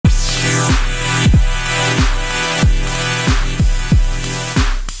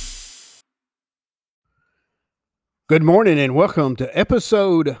Good morning and welcome to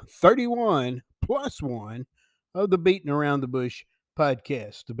episode 31 plus one of the Beating Around the Bush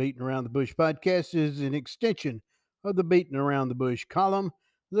podcast. The Beating Around the Bush podcast is an extension of the Beating Around the Bush column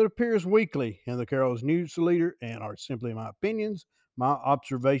that appears weekly in the Carroll's News Leader and are simply my opinions, my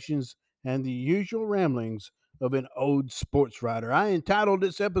observations, and the usual ramblings of an old sports writer. I entitled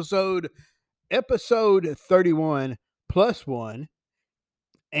this episode 31 plus one,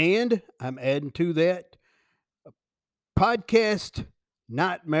 and I'm adding to that podcast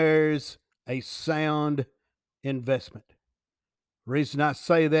nightmares, a sound investment. Reason I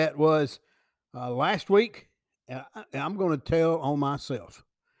say that was last week, I'm going to tell on myself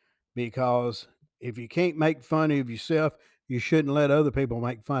because if you can't make fun of yourself, you shouldn't let other people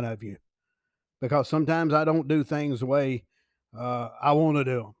make fun of you. Because sometimes I don't do things the way I want to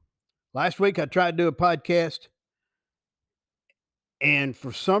do them. Last week I tried to do a podcast, and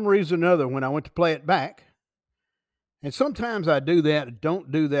for some reason or another, when I went to play it back, and sometimes I do that. I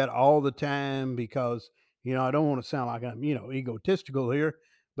don't do that all the time because, I don't want to sound like I'm, egotistical here.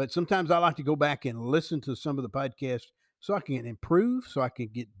 But sometimes I like to go back and listen to some of the podcasts so I can improve, so I can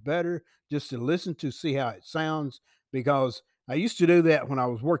get better, just to listen to see how it sounds. Because I used to do that when I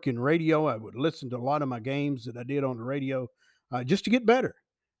was working radio. I would listen to a lot of my games that I did on the radio just to get better.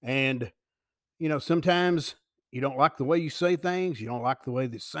 And, sometimes you don't like the way you say things, you don't like the way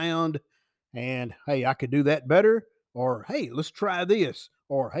they sound. And hey, I could do that better. Or hey, let's try this.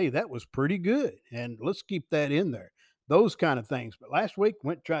 Or hey, that was pretty good. And let's keep that in there. Those kind of things. But last week,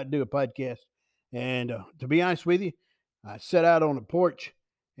 went and tried to do a podcast. And to be honest with you, I sat out on the porch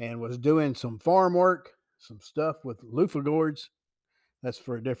and was doing some farm work, some stuff with loofah gourds. That's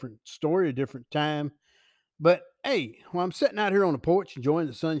for a different story, a different time. But hey, while I'm sitting out here on the porch enjoying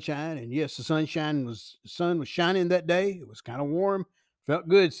the sunshine, and yes, the sun was shining that day. It was kind of warm. Felt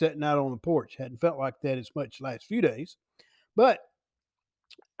good sitting out on the porch. Hadn't felt like that as much the last few days. But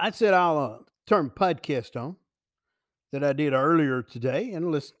I said I'll turn podcast on that I did earlier today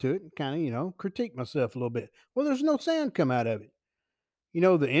and listen to it and kind of, critique myself a little bit. Well, there's no sound come out of it.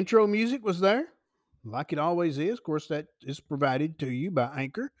 The intro music was there, like it always is. Of course, that is provided to you by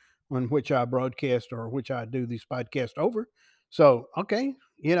Anchor, on which I broadcast or which I do these podcasts over. So, okay,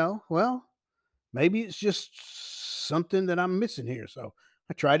 well, maybe it's just something that I'm missing here. So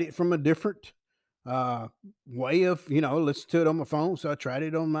I tried it from a different uh, way of, listen to it on my phone. So I tried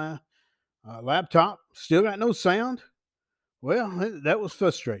it on my laptop. Still got no sound. Well, that was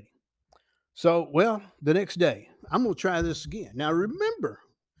frustrating. So, well, the next day, I'm going to try this again. Now, remember,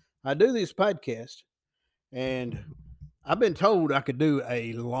 I do these podcasts, and I've been told I could do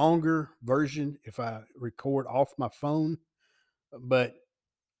a longer version if I record off my phone, but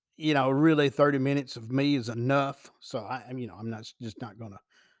really 30 minutes of me is enough. So I'm not going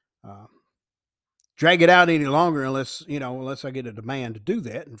to drag it out any longer unless I get a demand to do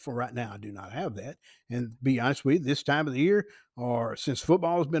that. And for right now, I do not have that. And to be honest with you, this time of the year, or since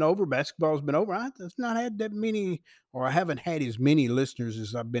football's been over, basketball's been over, I've not had that many, or I haven't had as many listeners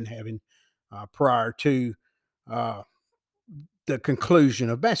as I've been having prior to uh, the conclusion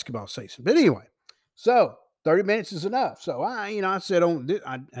of basketball season. But anyway, so 30 minutes is enough. So I said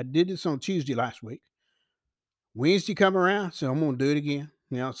I did this on Tuesday last week. Wednesday come around, so I'm gonna do it again.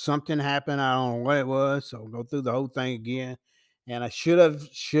 Something happened. I don't know what it was, so I'll go through the whole thing again. And I should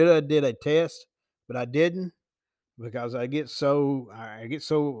have did a test, but I didn't because I get so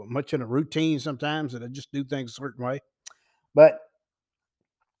much in a routine sometimes that I just do things a certain way. But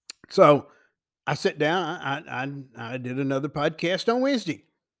so I sit down. I did another podcast on Wednesday.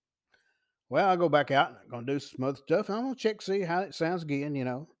 Well, I go back out and I'm gonna do some other stuff. I'm gonna check see how it sounds again.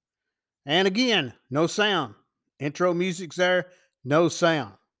 And again, no sound. Intro music's there, no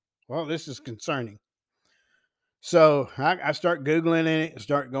sound. Well, this is concerning. So I start Googling it,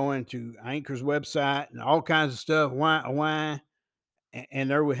 start going to Anchor's website and all kinds of stuff. Why?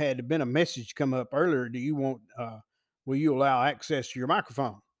 And there had been a message come up earlier. Will you allow access to your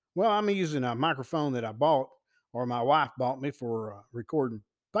microphone? Well, I'm using a microphone that I bought or my wife bought me for recording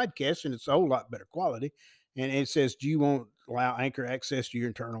podcasts, and it's a whole lot better quality. And it says, do you want to allow Anchor access to your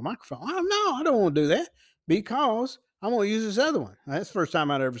internal microphone? Oh, no, I don't want to do that because I'm going to use this other one. That's the first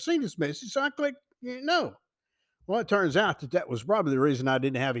time I'd ever seen this message. So I clicked no. Well, it turns out that was probably the reason I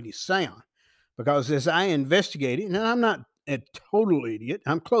didn't have any sound because as I investigated, and I'm not a total idiot,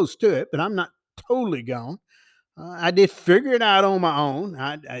 I'm close to it, but I'm not totally gone. I did figure it out on my own.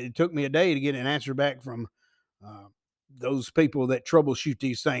 It took me a day to get an answer back from uh, those people that troubleshoot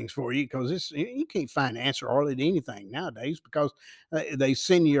these things for you because you can't find an answer hardly to anything nowadays because they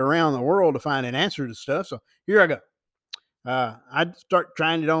send you around the world to find an answer to stuff. So here I go. I'd start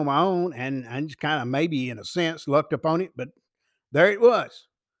trying it on my own, and I just kind of maybe in a sense lucked upon it, but there it was.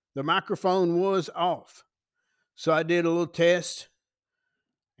 The microphone was off. So I did a little test,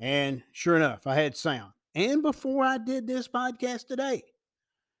 and sure enough, I had sound. And before I did this podcast today,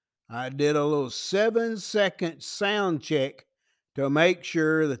 I did a little 7-second sound check to make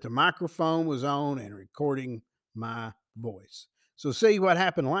sure that the microphone was on and recording my voice. So, see what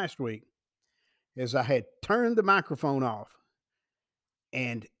happened last week is I had turned the microphone off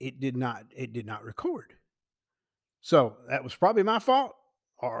and it did not record. So that was probably my fault.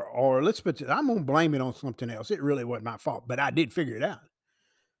 Or let's put it, I'm gonna blame it on something else. It really wasn't my fault, but I did figure it out.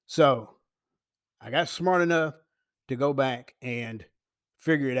 So I got smart enough to go back and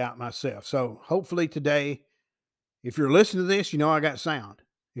figure it out myself. So hopefully today, if you're listening to this, you know I got sound.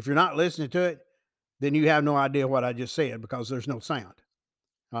 If you're not listening to it, then you have no idea what I just said because there's no sound.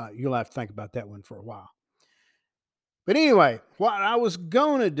 You'll have to think about that one for a while. But anyway, what I was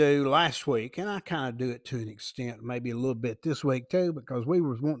going to do last week, and I kind of do it to an extent, maybe a little bit this week too, because we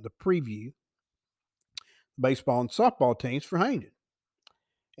was wanting to preview baseball and softball teams for Hayden.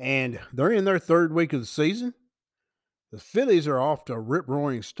 And they're in their third week of the season. The Phillies are off to a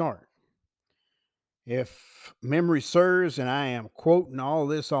rip-roaring start. If memory serves, and I am quoting all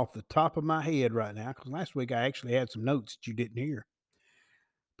this off the top of my head right now, because last week I actually had some notes that you didn't hear.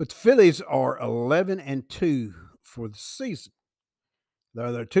 But the Phillies are 11-2 for the season.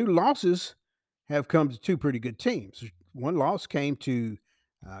 Their two losses have come to two pretty good teams. One loss came to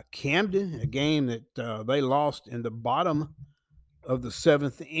Camden, a game that they lost in the bottom of the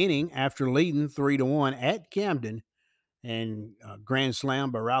seventh inning after leading 3-1 at Camden, and grand slam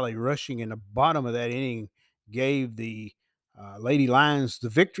by Riley Rushing in the bottom of that inning gave the Lady Lions the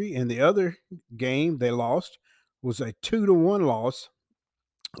victory. And the other game they lost was a 2-1 loss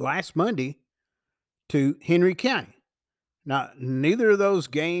last Monday to Henry County. Now, neither of those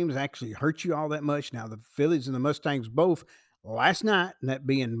games actually hurt you all that much. Now, the Phillies and the Mustangs both last night, and that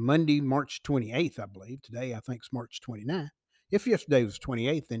being Monday, March 28th, I believe. Today, I think it's March 29th. If yesterday was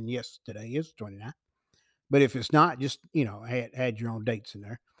 28th, then yes, today is 29th. But if it's not, just, add your own dates in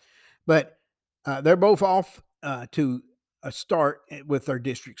there. But they're both off to a start with their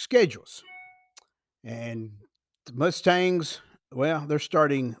district schedules. And the Mustangs, well, they're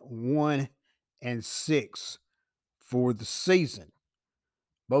starting 1-6 for the season.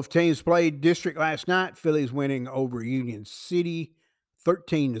 Both teams played district last night. Phillies winning over Union City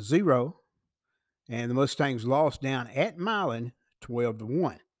 13-0. And the Mustangs lost down at Milan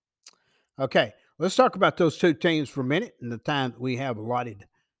 12-1. Okay, let's talk about those two teams for a minute and the time that we have allotted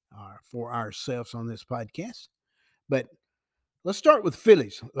for ourselves on this podcast. But let's start with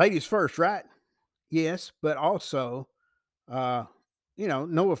Phillies. Ladies first, right? Yes, but also, no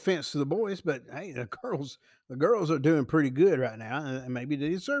offense to the boys, but hey, the girls are doing pretty good right now, and maybe they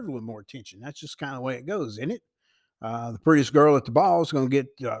deserve a little more attention. That's just kind of the way it goes, isn't it? The prettiest girl at the ball is going to get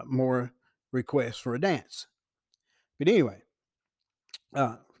more requests for a dance. But anyway,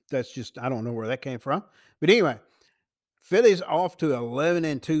 that's just, I don't know where that came from. But anyway, Phillies off to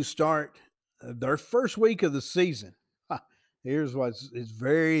 11-2 start. Their first week of the season. Here's what's it's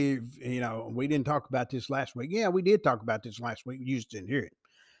very, we didn't talk about this last week. Yeah, we did talk about this last week. You just didn't hear it.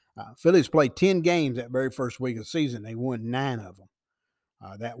 Phillies played 10 games that very first week of the season. They won 9 of them.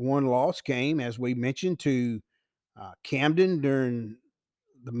 That one loss came, as we mentioned, to Camden during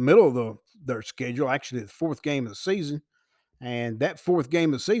the middle of their schedule, actually the fourth game of the season. And that fourth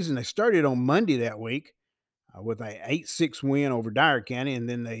game of the season, they started on Monday that week with a 8-6 win over Dyer County, and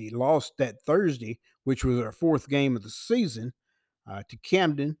then they lost that Thursday, which was their fourth game of the season, to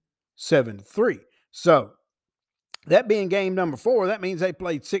Camden 7-3. So that being game number 4, that means they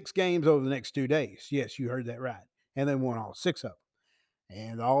played 6 games over the next 2 days. Yes, you heard that right. And they won all 6 of them.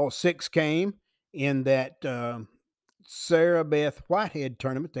 And all 6 came in that Sarah Beth Whitehead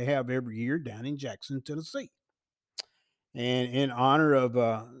tournament they have every year down in Jackson, Tennessee. And in honor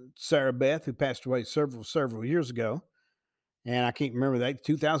of Sarah Beth, who passed away several years ago, and I can't remember that,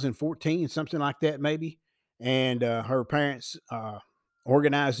 2014, something like that maybe. And her parents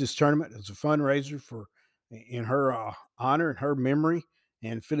organized this tournament as a fundraiser in her honor and her memory.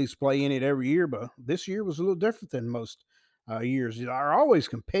 And Phillies play in it every year, but this year was a little different than most years. They are always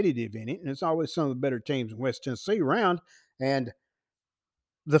competitive in it, and it's always some of the better teams in West Tennessee around. And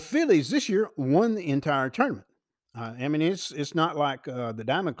the Phillies this year won the entire tournament. I mean, it's not like the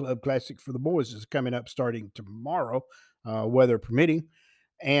Diamond Club Classic for the boys is coming up starting tomorrow, weather permitting,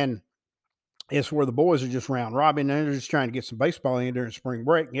 and it's where the boys are just round robin and they're just trying to get some baseball in during spring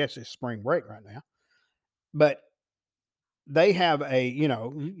break. Yes, it's spring break right now, but they have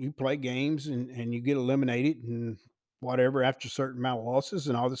you play games and you get eliminated, and whatever after a certain amount of losses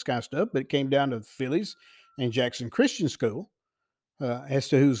and all this kind of stuff. But it came down to the Phillies and Jackson Christian School as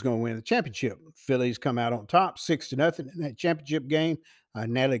to who's going to win the championship. Phillies come out on top, 6-0 in that championship game.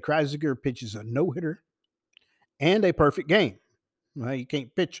 Natalie Kreisiger pitches a no hitter and a perfect game. Well, you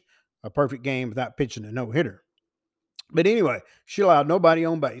can't pitch a perfect game without pitching a no hitter. But anyway, she allowed nobody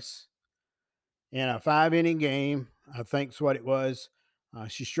on base in a 5-inning game. I think is what it was.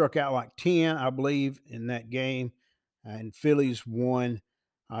 She struck out like 10, I believe, in that game, and Phillies won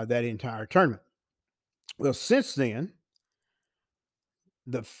that entire tournament. Well, since then,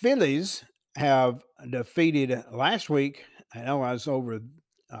 the Phillies have defeated last week. I know I was over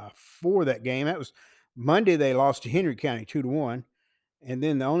for that game. That was Monday. They lost to Henry County 2-1. And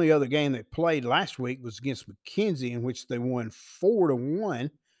then the only other game they played last week was against McKenzie, in which they won 4-1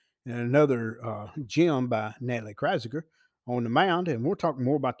 in another gem by Natalie Kreisiger on the mound. And we'll talk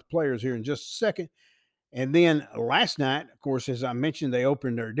more about the players here in just a second. And then last night, of course, as I mentioned, they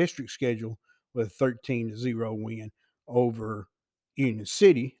opened their district schedule with a 13-0 win over Union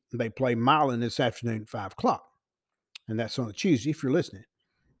City. They play Milan this afternoon at 5 o'clock. And that's on a Tuesday if you're listening.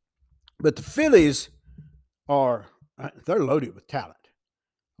 But the Phillies they're loaded with talent.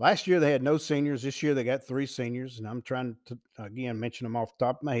 Last year they had no seniors. This year they got 3 seniors, and I'm trying to again mention them off the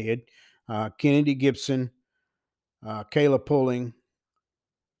top of my head: Kennedy Gibson, Kayla Pulling,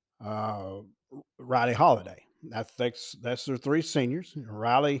 Riley Holiday. That's their 3 seniors.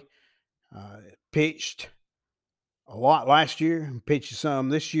 Riley pitched a lot last year, pitched some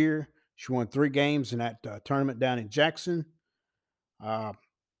this year. She won 3 games in that tournament down in Jackson.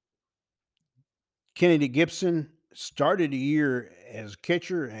 Kennedy Gibson started a year as a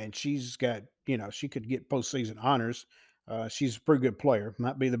catcher, and she's got, she could get postseason honors. She's a pretty good player,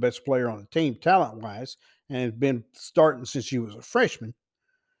 might be the best player on the team talent wise, and has been starting since she was a freshman.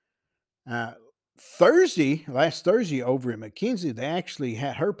 Last Thursday over at McKenzie, they actually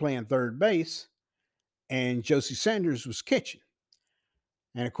had her playing third base, and Josie Sanders was catching.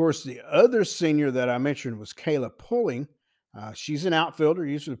 And of course, the other senior that I mentioned was Kayla Pulling. She's an outfielder,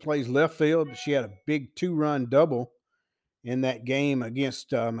 usually plays left field, but she had a big 2-run double in that game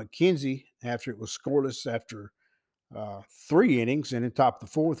against McKenzie after it was scoreless after 3 innings. And in top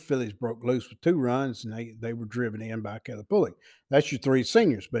of the 4th, Phillies broke loose with 2 runs, and they were driven in by Kayla Pulling. That's your 3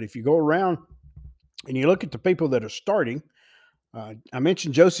 seniors. But if you go around and you look at the people that are starting, I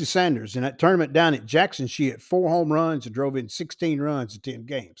mentioned Josie Sanders. In that tournament down at Jackson, she hit 4 home runs and drove in 16 runs in 10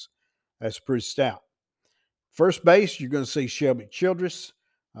 games. That's pretty stout. First base, you're going to see Shelby Childress,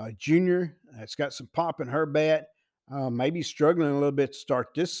 junior. It's got some pop in her bat. Maybe struggling a little bit to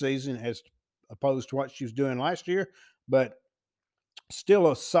start this season as opposed to what she was doing last year, but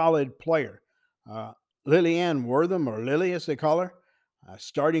still a solid player. Lillian Wortham, or Lily as they call her,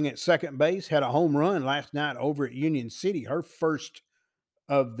 starting at second base, had a home run last night over at Union City, her first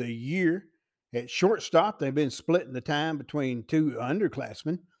of the year. At shortstop, they've been splitting the time between 2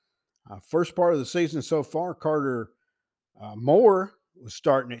 underclassmen. First part of the season so far, Carter Moore was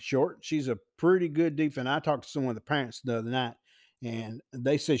starting at short. She's a pretty good defense. I talked to some of the parents the other night, and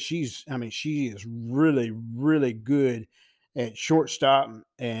they said she is really, really good at shortstop,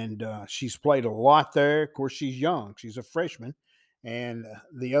 and she's played a lot there. Of course, she's young. She's a freshman. And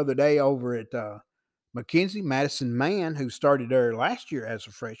the other day over at McKenzie, Madison Mann, who started there last year as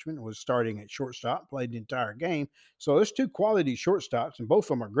a freshman, was starting at shortstop, played the entire game. So there's 2 quality shortstops, and both of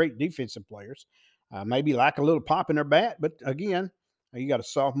them are great defensive players. Maybe lack a little pop in their bat, but again, you got a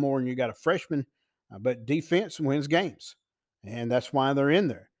sophomore and you got a freshman, but defense wins games, and that's why they're in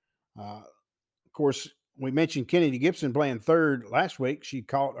there. Of course, we mentioned Kennedy Gibson playing third last week. She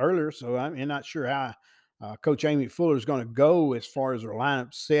caught earlier, so I'm not sure how Coach Amy Fuller is going to go as far as her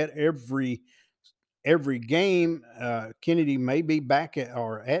lineup set every game. Kennedy may be back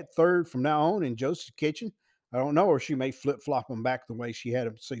at third from now on in Josie's kitchen. I don't know, or she may flip flop them back the way she had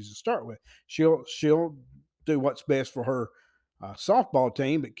them season start with. She'll do what's best for her softball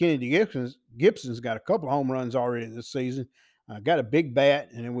team. But Kennedy Gibson's got a couple of home runs already this season. Got a big bat,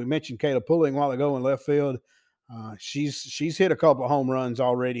 and then we mentioned Kayla Pulling a while ago in left field. She's hit a couple of home runs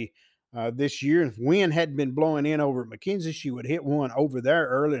already this year. If wind hadn't been blowing in over at McKenzie, she would hit one over there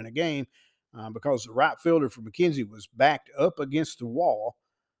early in the game. Because the right fielder for McKenzie was backed up against the wall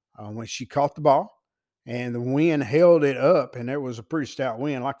when she caught the ball, and the wind held it up, and there was a pretty stout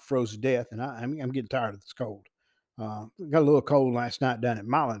wind, like frozen death. And I'm getting tired of this cold. Got a little cold last night down at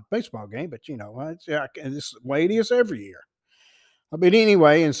Milan baseball game, but it's the way it is every year. But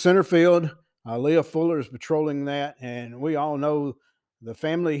anyway, in center field, Leah Fuller is patrolling that, and we all know the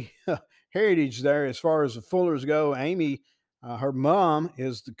family heritage there as far as the Fullers go. Amy, her mom,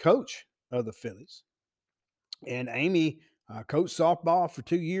 is the coach of the Phillies. And Amy coached softball for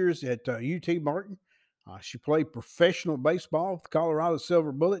 2 years at UT Martin. She played professional baseball with Colorado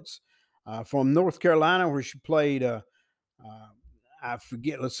Silver Bullets. From North Carolina, where she played, uh, I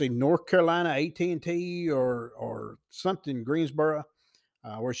forget. Let's see, North Carolina AT&T or something Greensboro,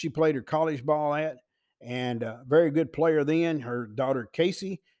 where she played her college ball at, and very good player then. Her daughter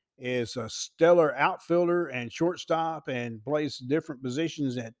Casey is a stellar outfielder and shortstop and plays different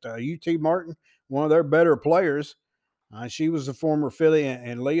positions at UT Martin, one of their better players. She was a former Philly,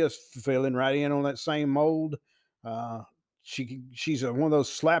 and Leah's filling right in on that same mold. Uh, she's one of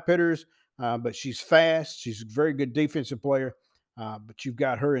those slap hitters, but she's fast. She's a very good defensive player, but you've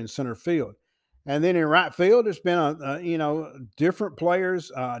got her in center field. And then in right field, there's been different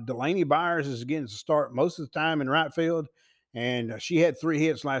players. Delaney Byers is getting to start most of the time in right field, and she had 3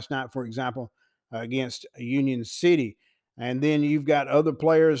 hits last night, for example, against Union City. And then you've got other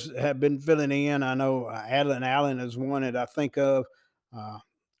players that have been filling in. I know Adeline Allen is one that I think of uh,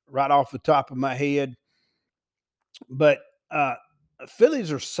 right off the top of my head. But uh,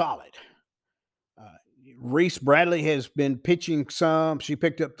 Phillies are solid. Uh, Reese Bradley has been pitching some. She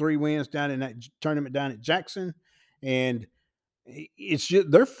picked up 3 wins down in that tournament down at Jackson, and it's just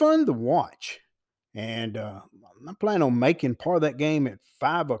they're fun to watch. And I'm planning on making part of that game at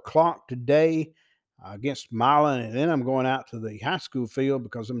 5 o'clock today against Milan, and then I'm going out to the high school field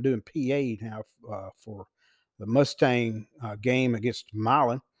because I'm doing PA now for the Mustang game against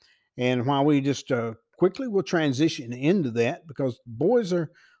Milan. And while we just quickly will transition into that because boys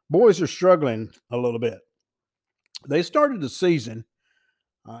are struggling a little bit. They started the season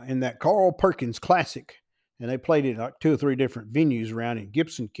in that Carl Perkins Classic, and they played it like 2 or 3 different venues around in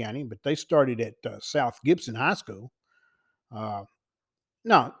Gibson County. But they started at South Gibson High School. Uh,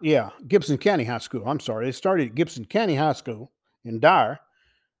 no, yeah, Gibson County High School. I'm sorry, they started at Gibson County High School in Dyer,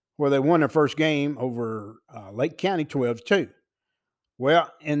 where they won their first game over Lake County 12-2.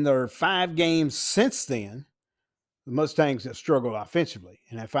 Well, in their 5 games since then, the Mustangs have struggled offensively.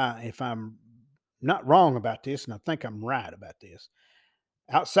 And if I'm not wrong about this, and I think I'm right about this,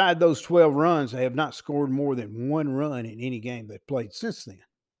 outside those 12 runs, they have not scored more than 1 run in any game they've played since then.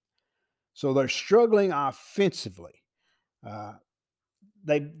 So they're struggling offensively. Uh,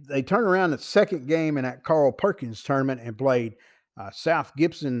 they turned around the second game in that Carl Perkins tournament and played South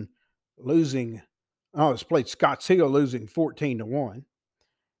Gibson losing. Oh, it's played Scotts Hill losing 14-1.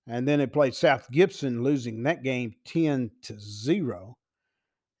 And then they played South Gibson losing that game 10-0.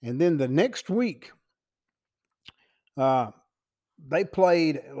 And then the next week, they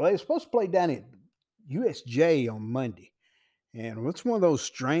played, well, they were supposed to play down at USJ on Monday. And it's one of those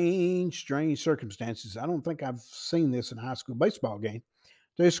strange circumstances. I don't think I've seen this in a high school baseball game.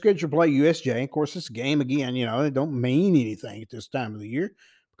 They're scheduled to play USJ. Of course, it's a game again, it don't mean anything at this time of the year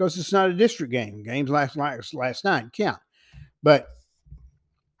because it's not a district game. Games last night count. But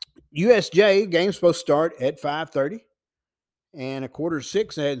USJ game's supposed to start at 5:30, and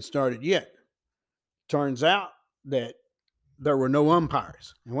 5:45 hadn't started yet. Turns out that there were no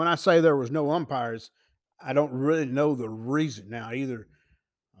umpires. And when I say there was no umpires, I don't really know the reason. Now, either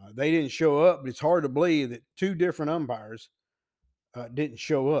they didn't show up, but it's hard to believe that 2 different umpires didn't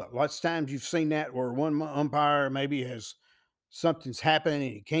show up. Lots of times you've seen that where one umpire maybe has something's happened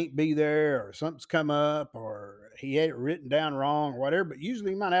and he can't be there, or something's come up, or he had it written down wrong, or whatever. But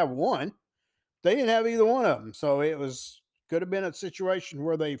usually he might have one. They didn't have either one of them, so it was could have been a situation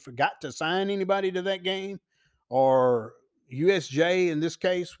where they forgot to sign anybody to that game, or USJ in this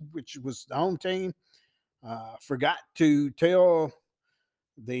case, which was the home team, forgot to tell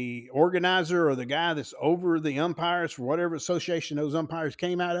the organizer or the guy that's over the umpires for whatever association those umpires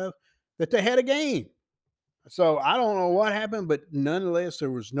came out of that they had a game. So I don't know what happened, but nonetheless,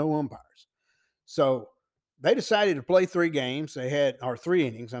 there was no umpires. So they decided to play 3 games. They had, or 3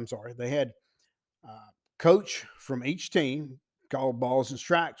 innings, I'm sorry. They had coach from each team called balls and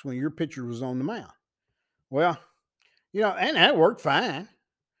strikes when your pitcher was on the mound. Well, and that worked fine,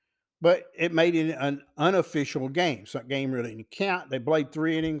 but it made it an unofficial game. So that game really didn't count. They played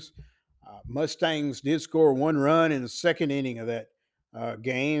 3 innings. Mustangs did score 1 run in the second inning of that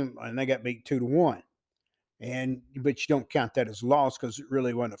game, and they got beat 2-1. But you don't count that as a loss because it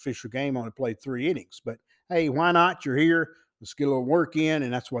really wasn't an official game. Only played 3 innings. But hey, why not? You're here. Let's get a little work in,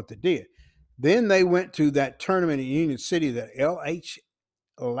 and that's what they did. Then they went to that tournament in Union City, the LH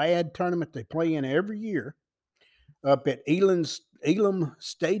Lad tournament they play in every year up at Elam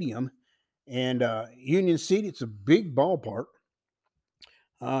Stadium. And Union City, it's a big ballpark.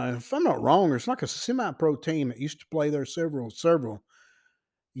 If I'm not wrong, it's like a semi-pro team that used to play there several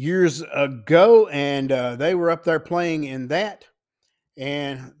years ago, and they were up there playing in that.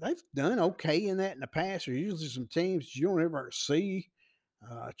 and they've done okay in that in the past. There's usually some teams you don't ever see,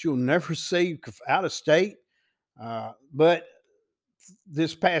 that you'll never see out of state. But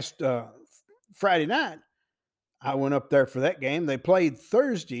this past Friday night, I went up there for that game. They played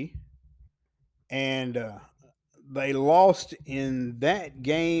Thursday, and they lost in that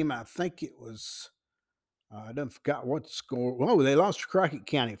game. I think it was. I done forgot what the score. Oh, they lost to Crockett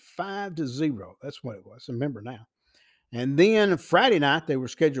County 5-0. That's what it was. I remember now. And then Friday night, they were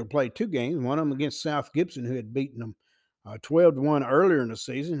scheduled to play two games. One of them against South Gibson, who had beaten them 12-1 earlier in the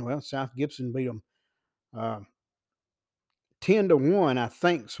season. Well, South Gibson beat them uh, 10-1, I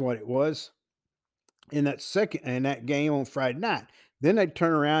think, is what it was in that game on Friday night. Then they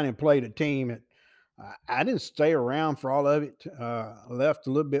turned around and played a team that I didn't stay around for all of it. Left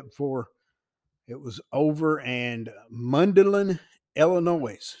a little bit before it was over, and Mundelein,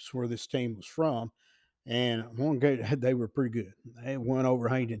 Illinois is where this team was from. And one game they were pretty good. They won over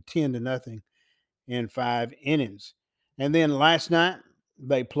Huntington 10-0 in 5 innings. And then last night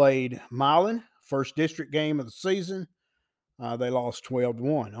they played Milan, first district game of the season. They lost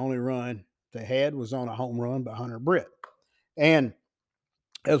 12-1. Only run they had was on a home run by Hunter Britt. And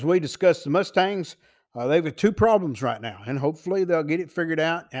as we discussed, the Mustangs, they've got two problems right now, and hopefully they'll get it figured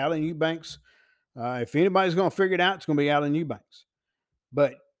out. Allen Eubanks, if anybody's going to figure it out, it's going to be Allen Eubanks.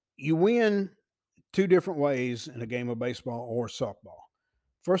 But you win two different ways in a game of baseball or softball.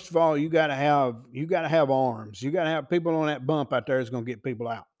 First of all, you got to have arms. You got to have people on that bump out there that's going to get people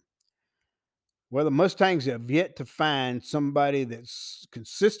out. Well, the Mustangs have yet to find somebody that's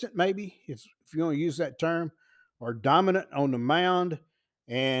consistent, maybe if you're going to use that term, or dominant on the mound,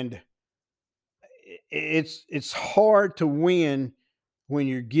 and it's hard to win when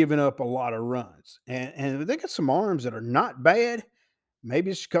you're giving up a lot of runs. And they got some arms that are not bad.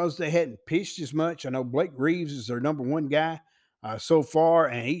 Maybe it's because they hadn't pitched as much. I know Blake Reeves is their number one guy so far,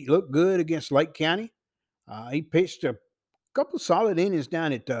 and he looked good against Lake County. He pitched a couple solid innings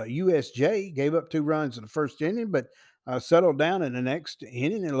down at USJ, gave up 2 runs in the first inning, but settled down in the next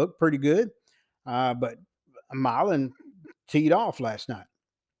inning and looked pretty good. But Milan teed off last night.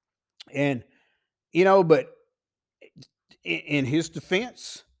 And, but in his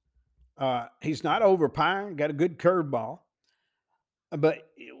defense, he's not overpowering, got a good curveball. But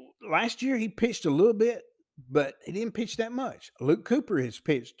last year he pitched a little bit, but he didn't pitch that much. Luke Cooper has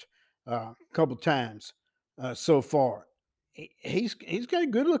pitched a couple times so far. He's got a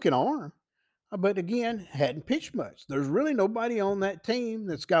good looking arm, but again, hadn't pitched much. There's really nobody on that team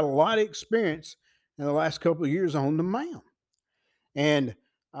that's got a lot of experience in the last couple of years on the mound. And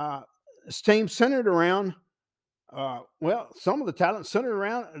this team centered around, some of the talent centered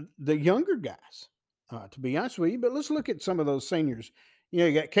around the younger guys, to be honest with you. But let's look at some of those seniors.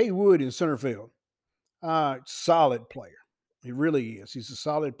 You got Kay Wood in center field. Solid player. He really is. He's a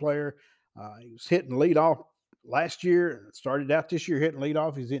solid player. He was hitting lead off last year. Started out this year hitting lead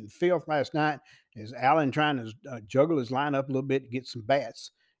off. He's hitting fifth last night. Is Allen trying to juggle his lineup a little bit to get some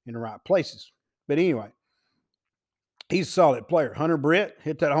bats in the right places. But anyway, he's a solid player. Hunter Britt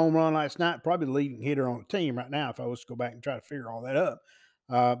hit that home run last night. Probably the leading hitter on the team right now if I was to go back and try to figure all that up.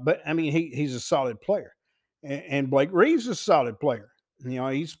 But, I mean, he's a solid player. And Blake Reeves is a solid player.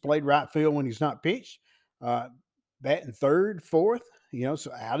 He's played right field when he's not pitched. Batting third, fourth,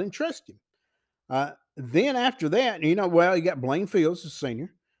 so Allen trusts him. Then after that, you got Blaine Fields, a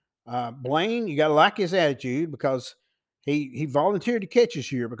senior. Blaine, you got to like his attitude because he volunteered to catch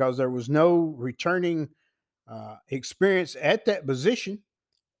this year because there was no returning experience at that position.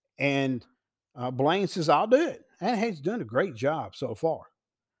 And Blaine says, I'll do it. And he's done a great job so far.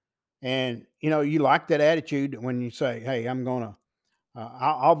 And, you like that attitude when you say, hey,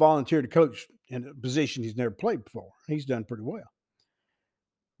 I'll volunteer to coach in a position he's never played before. He's done pretty well.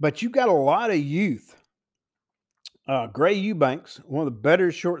 But you've got a lot of youth. Gray Eubanks, one of the better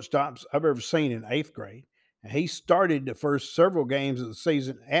shortstops I've ever seen in 8th grade. And he started the first several games of the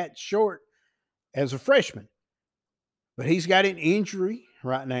season at short as a freshman. But he's got an injury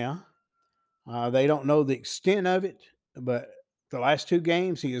right now. They don't know the extent of it, but the last 2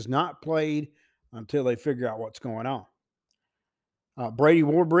 games he has not played until they figure out what's going on. Brady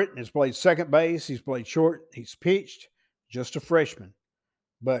Warbriton has played second base. He's played short. He's pitched, just a freshman.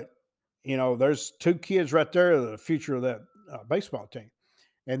 But, there's 2 kids right there, the future of that baseball team.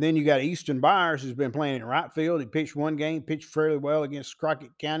 And then you got Easton Byers, who's been playing in right field. He pitched 1 game, pitched fairly well against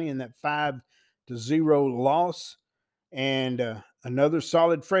Crockett County in that 5-0 loss. And another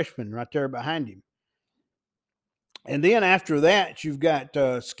solid freshman right there behind him. And then after that, you've got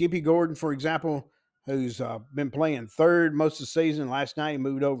Skippy Gordon, for example, who's been playing third most of the season. Last night, he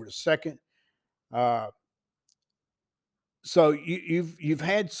moved over to second. So you've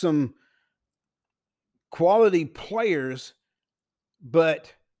had some quality players,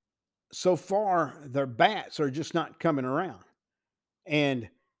 but so far their bats are just not coming around. And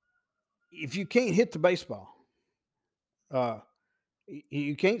if you can't hit the baseball, uh,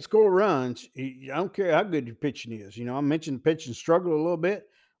 you can't score runs. I don't care how good your pitching is. You know, I mentioned pitching struggle a little bit,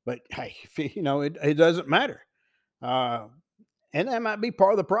 but hey, it doesn't matter. Uh, and that might be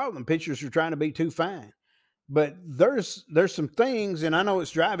part of the problem. Pitchers are trying to be too fine. But there's some things, and I know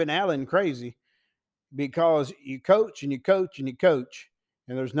it's driving Allen crazy because you coach and you coach and you coach,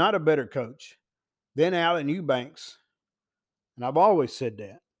 and there's not a better coach than Allen Eubanks. And I've always said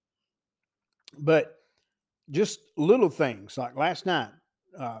that. But just little things like last night,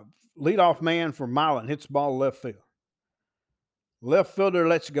 uh, leadoff man for Milan hits the ball left field. Left fielder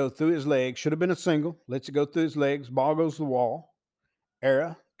lets it go through his legs. Should have been a single. Lets it go through his legs. Ball goes to the wall.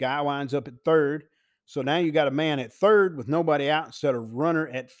 Error. Guy winds up at third. So now you got a man at third with nobody out instead of runner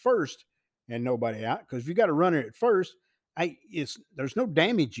at first and nobody out. Because if you got a runner at first, there's no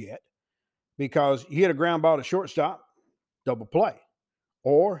damage yet because you hit a ground ball to shortstop, double play.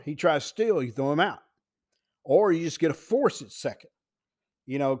 Or he tries to steal, you throw him out. Or you just get a force at second,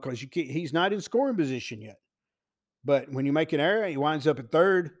 because he's not in scoring position yet. But when you make an error, he winds up at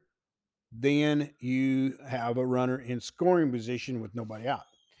third, then you have a runner in scoring position with nobody out.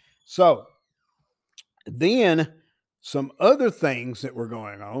 So then some other things that were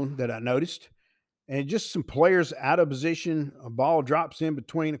going on that I noticed, and just some players out of position. A ball drops in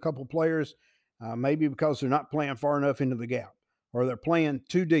between a couple players, maybe because they're not playing far enough into the gap or they're playing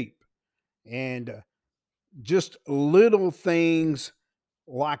too deep. And just little things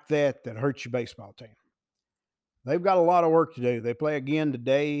like that hurt your baseball team. They've got a lot of work to do. They play again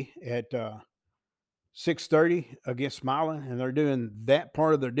today at 6:30 against Milan, and they're doing that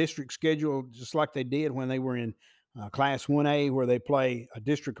part of their district schedule just like they did when they were in Class 1A, where they play a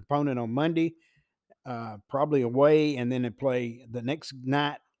district opponent on Monday, probably away, and then they play the next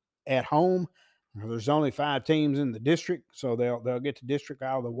night at home. There's only 5 teams in the district, so they'll get the district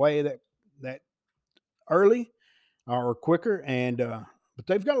out of the way that early or quicker, and but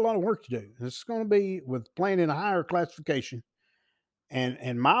they've got a lot of work to do. It's going to be with playing in a higher classification.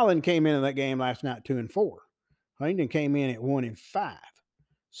 And Milan came into that game last night 2-4. Huntington came in at 1-5.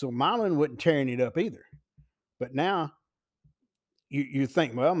 So Milan wasn't tearing it up either. But now you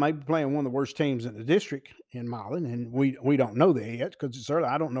think, well, maybe playing one of the worst teams in the district in Milan, and we don't know that yet because it's early.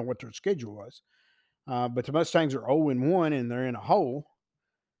 I don't know what their schedule was. But the Mustangs are 0-1, and they're in a hole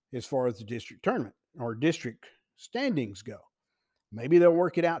as far as the district tournament or district standings go. Maybe they'll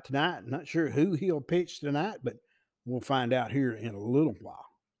work it out tonight. I'm not sure who he'll pitch tonight, but we'll find out here in a little while.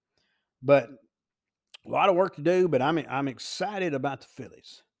 But a lot of work to do, but I'm excited about the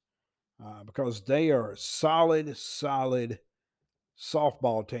Phillies because they are a solid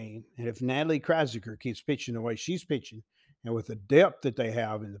softball team. And if Natalie Kreisiger keeps pitching the way she's pitching, and with the depth that they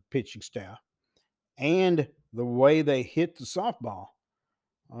have in the pitching staff, and the way they hit the softball,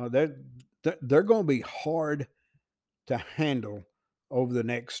 they're going to be hard to handle over the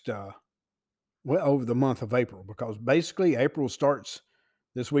next over the month of April, because basically April starts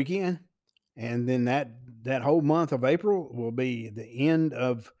this weekend, and then that whole month of April will be the end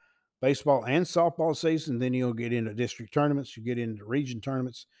of baseball and softball season. Then you'll get into district tournaments, you get into region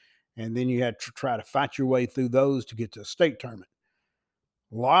tournaments, and then you have to try to fight your way through those to get to a state tournament.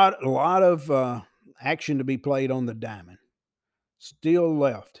 A lot of action to be played on the diamond. Still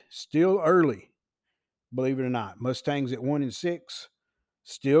left, still early, believe it or not. Mustangs at 1-6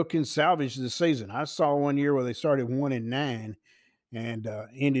 still can salvage the season. I saw one year where they started 1-9 and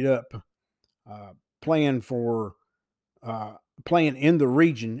ended up playing for playing in the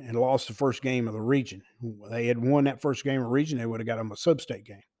region and lost the first game of the region. They had won that first game of region, they would have got them a sub-state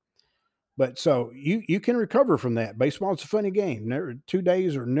game. But so you can recover from that. Baseball's a funny game. 2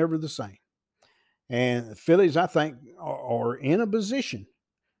 days are never the same. And the Phillies, I think, are in a position.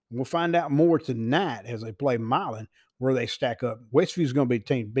 We'll find out more tonight as they play Milan, where they stack up. Westview's going to be the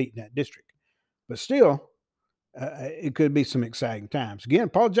team beating that district. But still, it could be some exciting times. Again,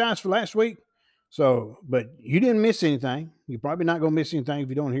 apologize for last week. But you didn't miss anything. You're probably not going to miss anything if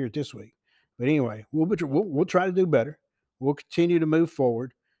you don't hear it this week. But anyway, we'll try to do better. We'll continue to move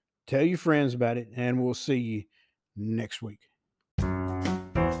forward. Tell your friends about it, and we'll see you next week.